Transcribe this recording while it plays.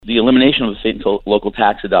the elimination of the state and local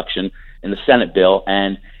tax deduction in the Senate bill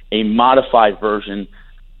and a modified version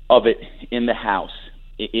of it in the House.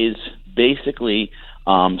 It is basically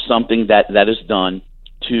something that is done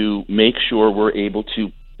to make sure we're able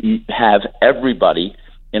to have everybody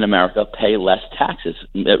in America pay less taxes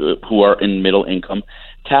who are in middle income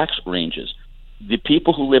tax ranges. The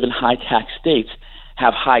people who live in high tax states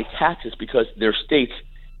have high taxes because their states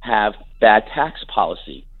have bad tax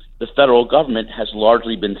policy. The federal government has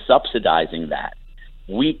largely been subsidizing that.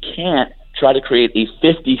 We can't try to create a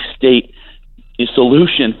 50-state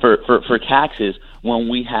solution for taxes when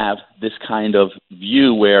we have this kind of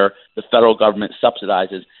view where the federal government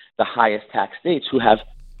subsidizes the highest tax states who have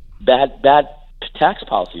bad tax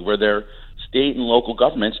policy, where their state and local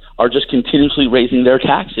governments are just continuously raising their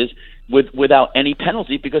taxes without any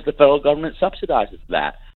penalty because the federal government subsidizes that.